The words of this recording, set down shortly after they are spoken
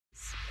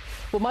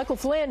Well, Michael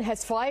Flynn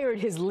has fired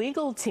his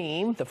legal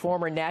team. The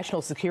former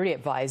national security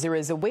advisor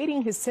is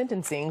awaiting his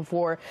sentencing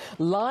for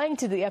lying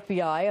to the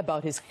FBI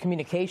about his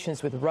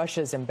communications with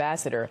Russia's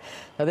ambassador.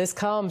 Now, this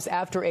comes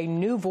after a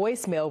new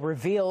voicemail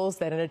reveals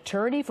that an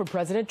attorney for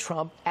President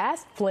Trump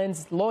asked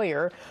Flynn's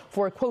lawyer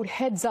for a, quote,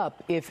 heads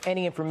up if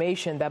any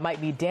information that might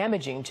be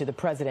damaging to the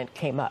president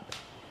came up.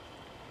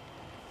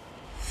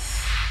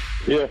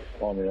 If,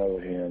 on the other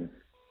hand,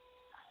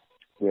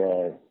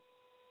 there's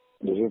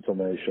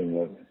information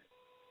that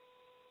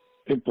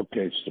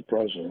implicates the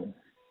president,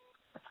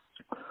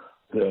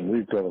 then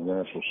we've got a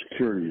national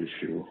security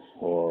issue,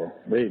 or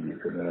maybe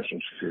a national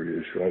security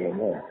issue, I don't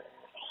know.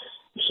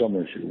 Some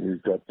issue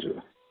we've got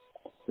to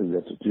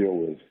deal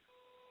with,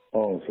 not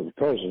only for the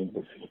president,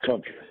 but for the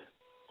country.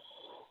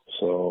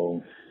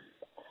 So,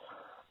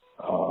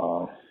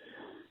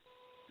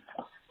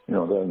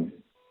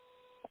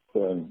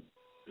 then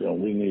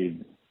we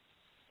need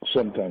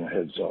some kind of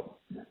heads up,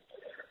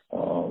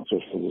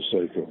 just for the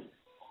sake of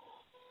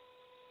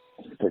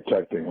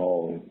protecting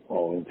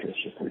all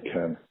interests if we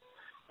can,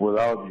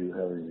 without you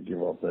having to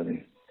give up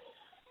any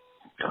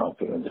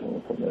confidential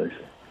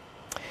information.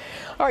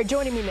 All right,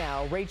 joining me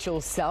now,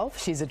 Rachel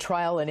Self. She's a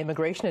trial and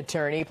immigration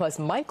attorney, plus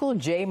Michael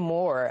J.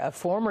 Moore, a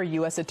former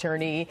U.S.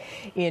 attorney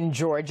in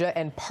Georgia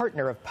and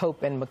partner of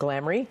Pope and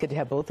McGlamry. Good to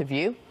have both of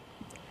you.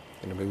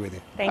 Good to be with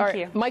you. Thank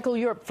you. Michael,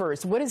 you're up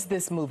first. What does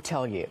this move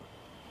tell you?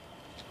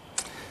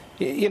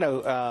 You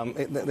know,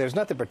 there's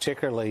nothing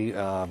particularly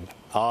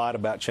odd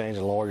about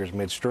changing lawyers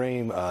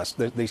midstream.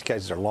 These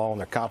cases are long,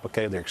 they're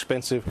complicated, they're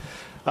expensive.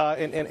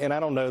 And I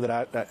don't know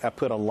that I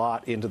put a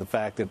lot into the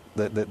fact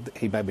that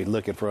he may be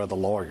looking for other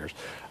lawyers.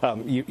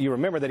 You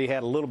remember that he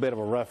had a little bit of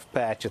a rough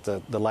patch at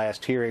the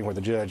last hearing where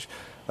the judge,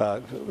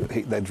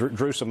 they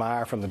drew some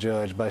ire from the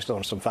judge based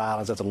on some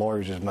filings that the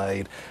lawyers had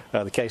made.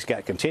 The case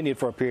got continued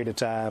for a period of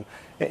time,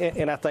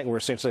 and I think we're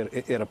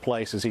essentially in a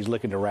place as he's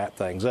looking to wrap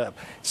things up.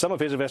 Some of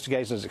his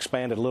investigation has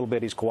expanded a little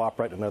bit. He's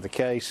cooperating in another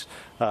case.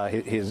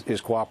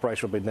 His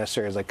cooperation will be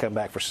necessary as they come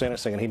back for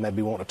sentencing, and he may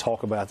be wanting to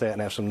talk about that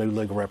and have some new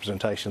legal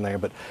representation there.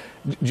 But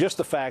just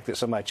the fact that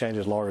somebody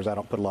changes lawyers, I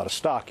don't put a lot of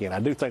stock in. I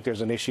do think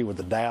there's an issue with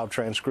the Dowd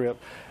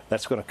transcript.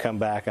 That's going to come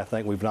back. I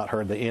think we've not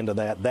heard the end of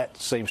that. That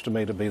seems to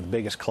me to be the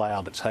biggest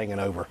cloud that's hanging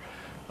over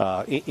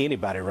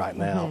anybody right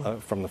now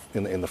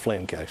in the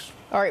Flynn case.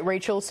 All right,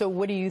 Rachel, so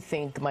what do you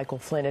think Michael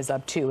Flynn is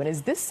up to? And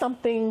is this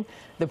something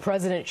the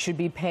president should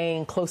be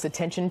paying close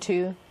attention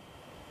to?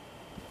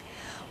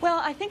 Well,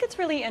 I think it's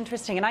really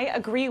interesting, and I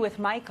agree with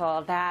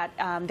Michael that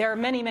there are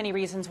many, many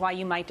reasons why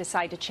you might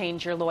decide to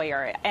change your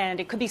lawyer.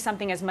 And it could be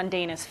something as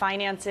mundane as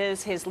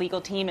finances. His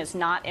legal team is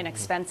not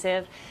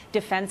inexpensive.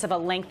 Defense of a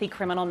lengthy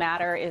criminal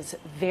matter is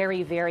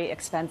very, very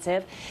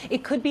expensive.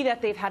 It could be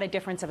that they've had a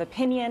difference of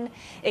opinion.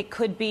 It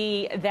could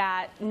be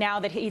that now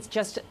that he's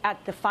just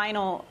at the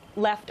final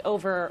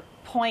leftover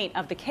point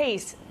of the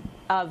case,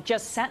 of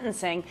just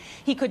sentencing,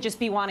 he could just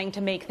be wanting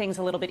to make things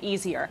a little bit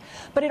easier.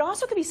 But it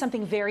also could be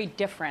something very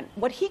different.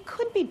 What he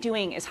could be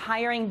doing is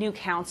hiring new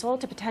counsel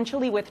to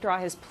potentially withdraw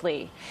his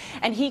plea.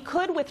 And he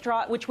could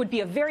withdraw, which would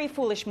be a very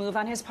foolish move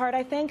on his part,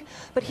 I think,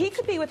 but he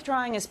could be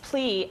withdrawing his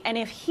plea, and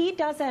if he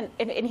doesn't,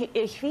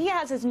 if he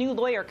has his new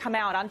lawyer come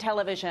out on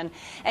television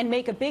and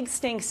make a big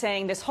stink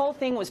saying this whole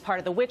thing was part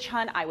of the witch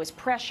hunt, I was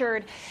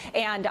pressured,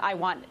 and I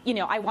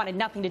wanted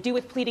nothing to do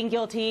with pleading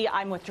guilty,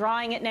 I'm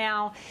withdrawing it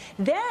now,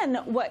 then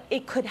what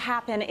it could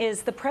happen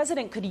is the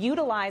president could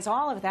utilize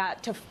all of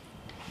that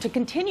to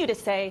continue to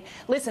say,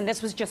 listen,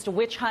 this was just a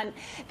witch hunt.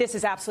 This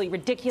is absolutely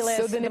ridiculous.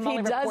 So then if he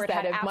does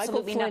that, if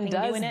Michael Flynn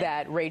does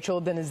that,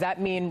 Rachel, then does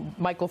that mean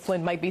Michael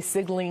Flynn might be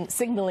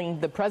signaling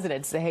the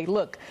president to say, hey,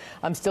 look,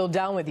 I'm still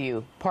down with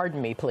you. Pardon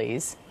me,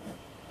 please?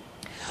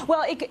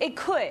 Well, it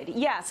could,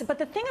 yes. But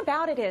the thing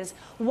about it is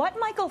what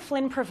Michael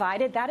Flynn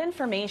provided, that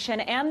information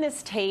and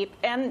this tape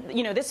and,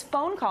 this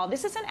phone call,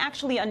 this isn't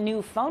actually a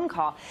new phone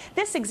call.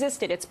 This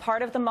existed. It's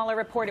part of the Mueller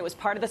report. It was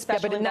part of the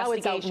special investigation.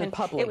 But now it's out in the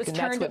public, and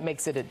that's what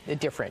makes it a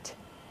different.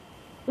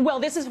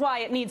 Well, this is why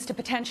it needs to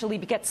potentially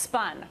get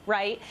spun,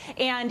 right?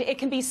 And it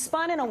can be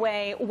spun in a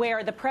way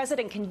where the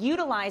president can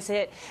utilize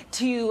it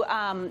to,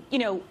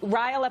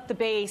 rile up the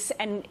base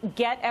and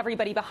get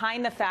everybody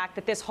behind the fact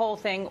that this whole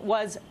thing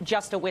was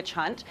just a witch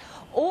hunt.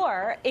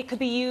 Or it could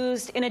be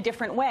used in a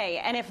different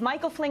way. And if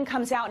Michael Flynn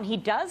comes out and he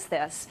does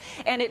this,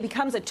 and it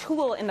becomes a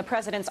tool in the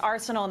president's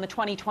arsenal in the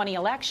 2020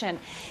 election,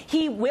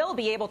 he will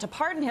be able to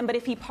pardon him. But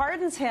if he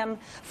pardons him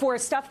for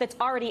stuff that's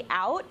already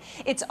out,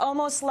 it's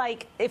almost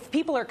like if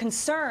people are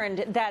concerned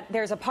that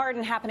there's a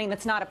pardon happening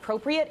that's not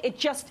appropriate,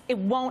 it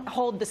won't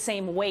hold the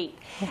same weight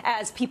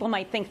as people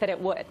might think that it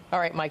would. All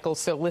right, Michael,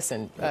 so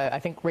listen, I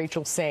think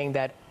Rachel's saying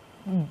that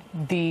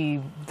the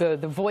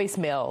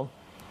voicemail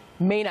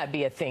may not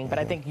be a thing, but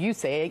I think you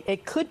say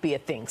it could be a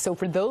thing. So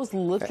for those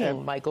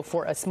looking, Michael,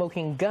 for a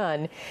smoking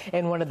gun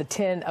in one of the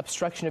 10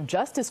 obstruction of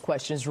justice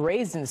questions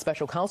raised in the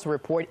special counsel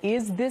report,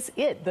 is this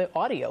it, the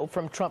audio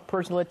from Trump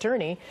personal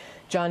attorney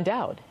John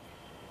Dowd?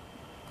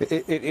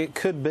 It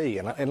could be,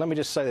 and let me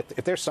just say that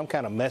if there's some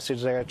kind of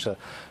message there to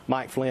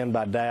Mike Flynn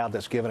by Dowd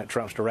that's given it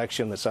Trump's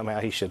direction that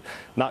somehow he should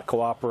not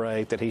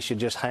cooperate, that he should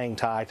just hang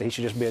tight, that he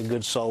should just be a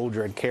good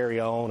soldier and carry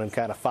on and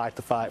kind of fight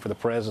the fight for the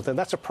president, then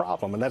that's a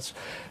problem, and that's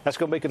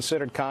going to be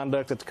considered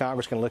conduct that the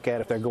Congress can look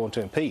at if they're going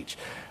to impeach.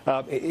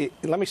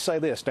 Let me say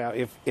this now: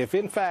 if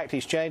in fact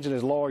he's changing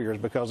his lawyers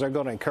because they're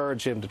going to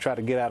encourage him to try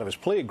to get out of his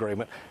plea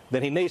agreement,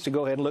 then he needs to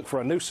go ahead and look for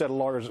a new set of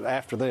lawyers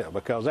after them,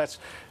 because that's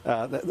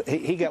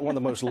he got one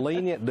of the most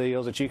lenient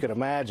deals that you could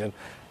imagine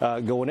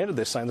going into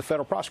this thing. The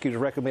federal prosecutors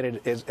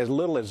recommended as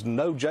little as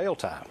no jail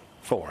time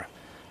for him.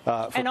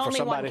 For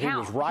somebody who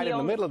was right in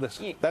the middle of this.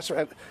 That's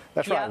right.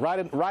 That's right.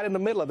 Right in the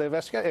middle of the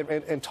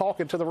investigation and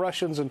talking to the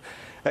Russians and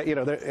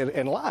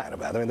and lying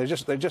about it. I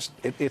mean,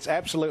 it's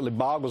absolutely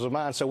boggles the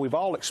mind. So we've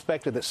all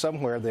expected that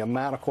somewhere the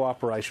amount of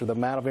cooperation, the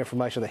amount of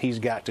information that he's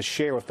got to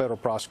share with federal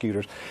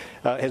prosecutors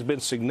has been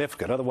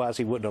significant. Otherwise,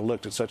 he wouldn't have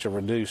looked at such a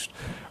reduced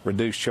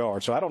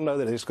charge. So I don't know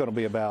that it's going to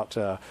be about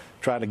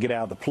trying to get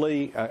out of the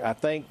plea. I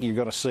think you're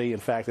going to see, in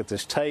fact, that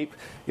this tape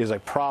is a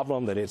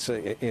problem, that it's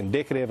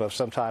indicative of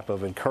some type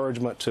of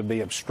encouragement to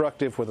be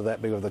obstructive, whether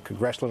that be with the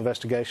congressional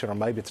investigation or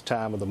maybe at the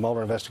time of the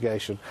Mueller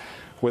investigation,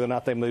 whether or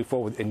not they move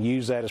forward and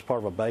use that as part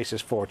of a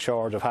basis for a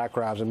charge of high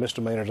crimes and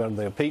misdemeanors under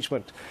the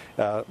impeachment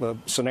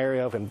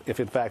scenario. And if,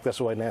 in fact, that's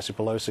the way Nancy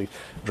Pelosi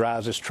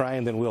drives this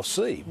train, then we'll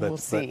see. But,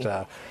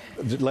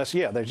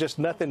 there's just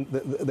nothing.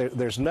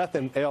 There's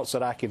nothing else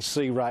that I can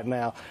see right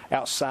now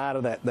outside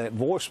of that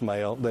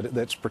voicemail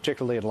that's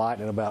particularly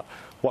enlightening about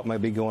what may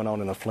be going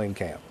on in the Flynn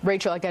camp.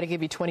 Rachel, I got to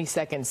give you 20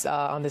 seconds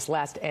on this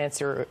last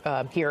answer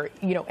here.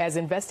 As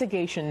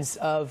investigations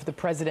of the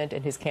president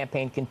and his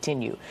campaign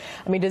continue,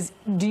 I mean,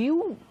 do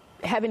you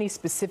have any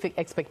specific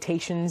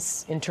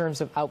expectations in terms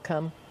of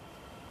outcome?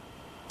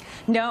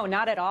 No,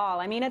 not at all.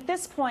 I mean, at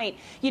this point,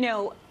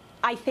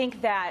 I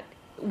think that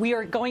we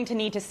are going to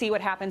need to see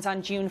what happens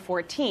on June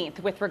 14th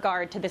with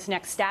regard to this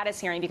next status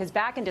hearing, because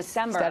back in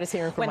December,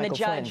 when Michael the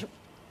judge Flynn.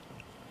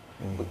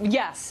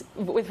 Yes,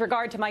 with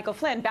regard to Michael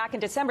Flynn, back in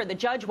December, the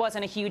judge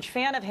wasn't a huge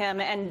fan of him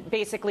and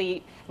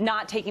basically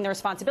not taking the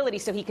responsibility,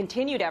 so he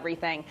continued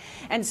everything.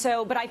 And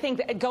so, but I think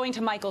that going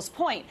to Michael's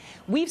point,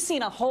 we've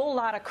seen a whole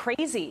lot of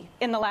crazy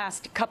in the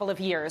last couple of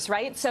years,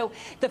 right? So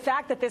the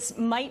fact that this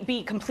might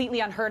be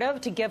completely unheard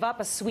of, to give up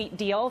a sweet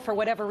deal for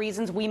whatever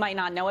reasons we might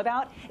not know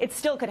about, it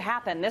still could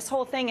happen. This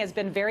whole thing has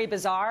been very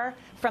bizarre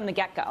from the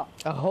get-go.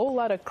 A whole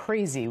lot of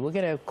crazy. We're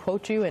going to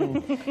quote you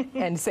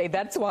and say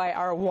that's why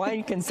our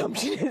wine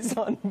consumption is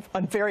on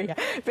very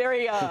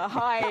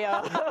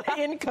high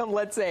income,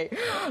 let's say.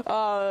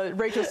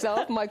 Rachel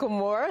Self, Michael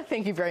Moore,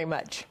 thank you very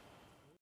much.